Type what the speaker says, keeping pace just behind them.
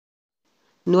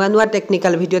नुआ नुआ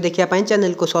technical video देखिए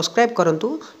चैनल को सब्सक्राइब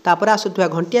करूँ तापर आसुवा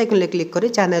घंटी आइकन क्लिक कर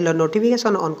चैनल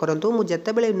नोटिफिकेशन ऑन करूँ मुझे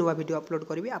जितेबाला नुआ वीडियो अपलोड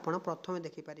करी आप प्रथम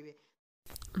देखिपारे।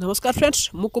 नमस्कार फ्रेंड्स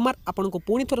मु कुमार आपन को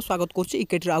पुणी थोर स्वागत करुच्ची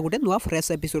इकेट आ गोटे नुआ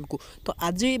फ्रेश एपिसोड को। तो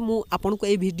आज मु आपन को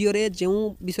वीडियो रे जो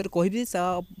विषय कहबी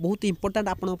बहुत इंपोर्टेंट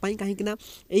आपण कहीं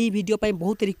यही वीडियो पाई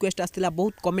बहुत रिक्वेस्ट आसला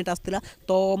बहुत कमेंट आसला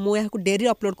तो मुझे डेरी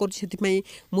अपलोड करुँच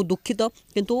मु दुखित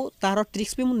किंतु तार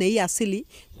ट्रिक्स भी मुझे आसिली।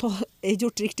 तो ये जो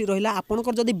ट्रिक्सटी रहा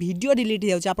आपंकर जब वीडियो डिलीट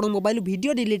हो जाए मोबाइल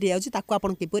वीडियो डिलीट हो जाए आप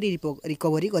किपर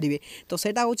रिकवरी करेंगे तो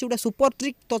सेटा हूँ गोटे सुपर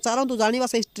ट्रिक। तो चलतु जाना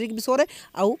से ट्रिक विषय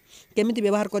आउ केमिति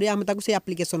व्यवहार करिया आम से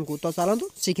एप्लिकेशन को। तो चलतु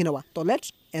शिखी नवा। तो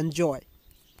लेट्स एंजॉय।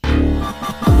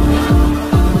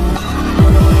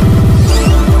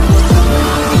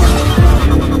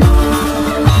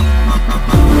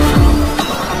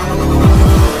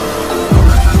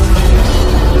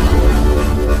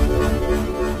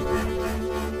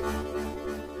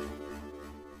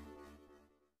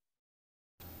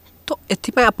 तो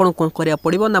एथिपाई आपन कौन करिया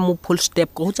पड़िबो ना मु फुल स्टेप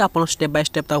कहूँ आप स्टेप बाय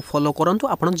स्टेप ताको फॉलो करंतु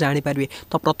आप जानिपारे।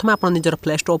 तो प्रथम आप निजर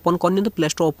प्ले स्टोर ओपन करनी प्ले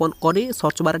स्टोर ओपन करी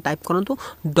सर्च बार टाइप करूँ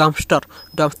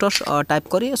डम्पस्टर टाइप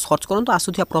करी सर्च करूँ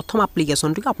आसुथिया प्रथम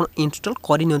एप्लिकेशन टी आप इंस्टॉल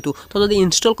करनी। तो जब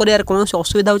इंस्टॉल कर कौन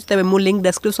असुविधा होती है मुझे लिंक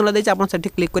डिस्क्रिप्शन देती आप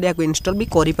क्लिक करिया इंस्टॉल भी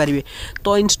करेंगे।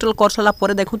 तो इंस्टॉल कर सारा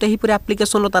पर देखो तो यहीपर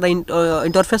एप्लिकेशन तार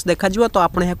इंटरफेस देखा तो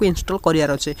आप इंस्टॉल करार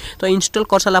अच्छे। तो इंस्टॉल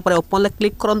कर सारा ओपन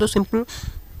क्लिक करूँ सिंपल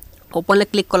ओपन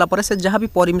क्लिक कलापर से जहाँ भी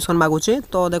परमिशन मागुचे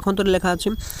तो देखो तो लिखा अच्छे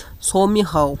शो मी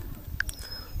हाउ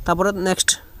तापर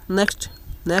नेक्स्ट नेक्स्ट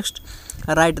नेक्स्ट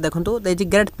राइट देखो तो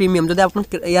ग्रेट प्रीमियम जब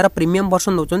आप यार प्रीमियम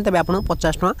वर्सन दौरान तेज आपको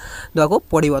 50 टका देवाक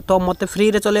पड़ो। तो मत फ्री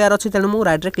रे चलार अच्छे तेणु मुझे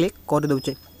राइट रे क्लिक कर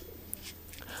दूचे।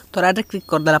 तो राइट रे क्लिक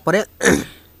करदेला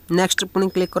नेक्स्ट पुणी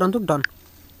क्लिक करूँ done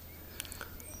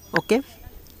okay.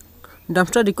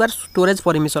 Dumpster require storage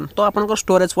permission तो आपन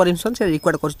स्टोरेज परमिशन से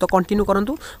रिक्वायर कर तो कंटिन्यू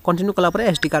करूँ कंटिन्यू कलापर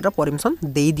एसडी कार्ड परमिशन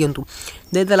दे दिंतु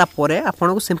देदेला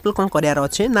आपन को सिंपल कौन करार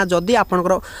अच्छे ना जदि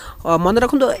आपंकर मन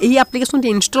रखु यही एप्लिकेशन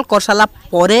इंस्टॉल कर सारा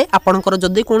आपंकर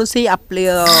जदि कौन से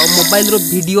मोबाइल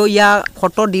वीडियो या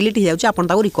फोटो डिलीट हो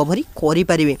जाए रिकवरी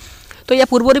करेंगे। तो या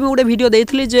पूर्व भी गोटे वीडियो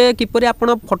देती जे किपर आप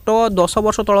फोटो 10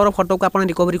 वर्ष तलर फोटो को आप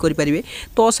रिकवरी करेंगे।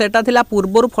 तो सेटा थिला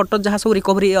पूर्वर फोटो जहाँ सब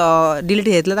रिकवरी डिलीट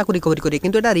होता है रिकवरी करेंगे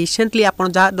किंतु एटा रिसेंटली आप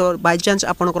जहाँ बाय चांस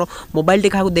आपंकर मोबाइल टी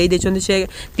क्या देदें से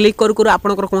क्लिक करूँ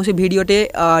आपंकर कौन वीडियोटे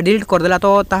डिलीट करदेला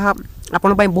तो ताहा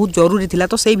आपण पाई बहुत जरूरी थिला।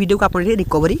 तो सही वीडियो को आप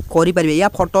रिकवरी करेंगे या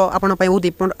फोटो आपण पाई बहुत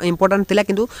इंपोर्टेंट थिला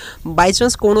किंतु बाय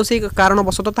चांस कौन सी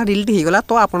कारणवशतः डिलीट हो गला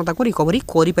तो आप रिकवरी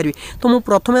करेंगे। तो मुझे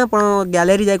प्रथम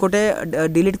गैलरी जाए गोटे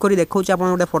डिलीट कर देखा आप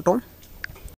गोटे फोटो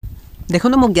देखो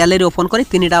मो गैलरी ओपन कर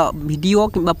 3टा वीडियो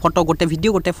कि फोटो गोटे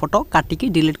वीडियो गोटे फोटो काटिकी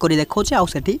डिलीट कर देखा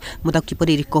आठी मुझे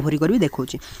किपर रिकवरी करी देखा।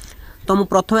 तो मुझे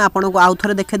प्रथम आपको आउ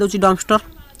थे देखा दूसरी डम्पस्टर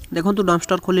देखो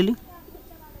डम्पस्टर खोलिली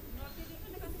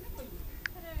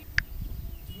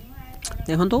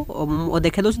देखो तो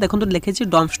देखा दूसरी देखो लिखे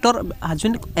dumpster has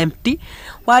been empty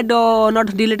why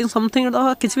not deleting something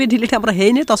किसी भी डिलीट आम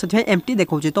है तो से एम्प्टी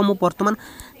देखा। तो मुझे बर्तमान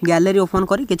गैलरी ओपन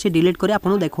कर किसी डिलीट कर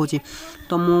आपको देखा।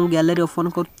 तो मुझे गैलरी ओपन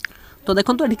कर तो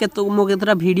देखो तो ये मुझे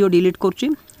केतटा वीडियो डिलीट करुँची।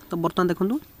 तो बर्तमान देखो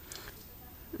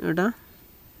यहाँ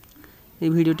ये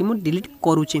वीडियोटी मुझे डिलीट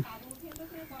करुँची।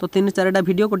 तो 3-4टा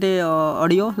वीडियो गोटे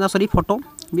ऑडियो ना सॉरी फोटो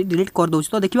भी डिलीट कर दूँ।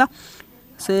 तो देखा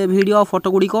से वीडियो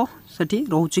फोटो गुड़िक से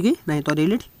रोच कि नहीं तो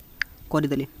डिलीट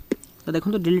करदेली। तो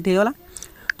देखो तो डिलीट होगा।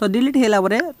 तो डिलीट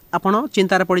होगा आपड़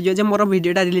चिंतार पड़ जाए मोर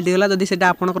वीडियोटा डिलीट होगा जदि से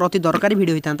आपंकर अति दरकारी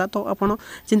वीडियो होता तो आप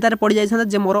चिंतार पड़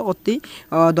जाता मोर अति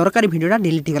दरकारी वीडियोटा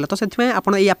डिलीट होगा। तो से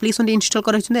आप एप्लिकेशन इंस्टॉल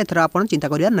कर एथर आप चिंता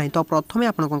करार ना। तो प्रथम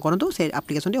आप कौन करूँ से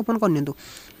एप्लिकेशन ओपन करनी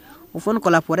ओपन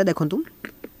कलापर देखूँ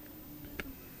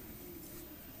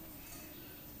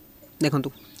देखूँ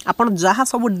आप जहाँ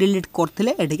सब डिलीट करते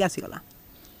ये आसीगला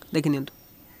देखी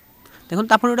देखो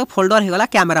तो आप गोटे फोल्डर होगा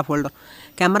कैमेरा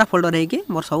फोल्डर होगी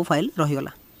मोर सब फाइल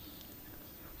रहीगला।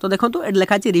 तो देखो तो ये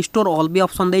लिखा रिस्टोर ऑल भी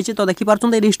ऑप्शन देती। तो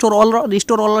देखिए रिस्टोर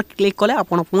ऑल क्लिक कले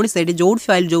आप पुणी से जो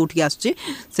फाइल जो आसठी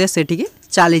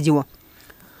चलीज।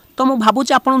 तो मुझे भावुँ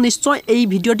आप निश्चय यही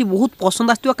भिडियोटी बहुत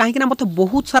पसंद आसो कहीं मत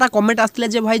बहुत सारा कमेंट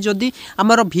आसते भाई जदि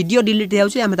आमर वीडियो डिलीट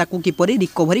हो किपर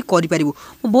रिकवरी करें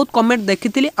बहुत कमेंट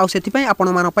देखी आपाई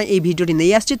आपई भिडियोटी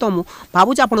नहीं आसी। तो मुझे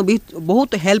भावुँ आप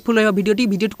बहुत हेल्पफुल रहा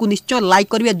भिडियोटी को निश्चय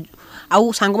लाइक करेंगे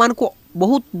आउ सांग मान को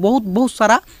बहुत बहुत बहुत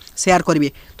सारा शेयर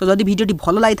करेंगे। तो जदि भिडियोटी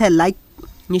भल लगी था लाइक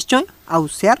निश्चय आउ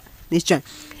शेयर निश्चय।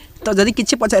 तो जदि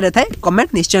किसी पचार था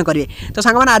कमेंट निश्चय करेंगे। तो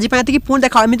सांग आज पुणी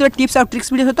देखा एमती टिप्स और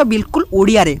ट्रिक्स वीडियो सहित बिल्कुल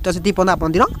ओडिया रे। तो से आप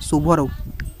दिन शुभ रहू।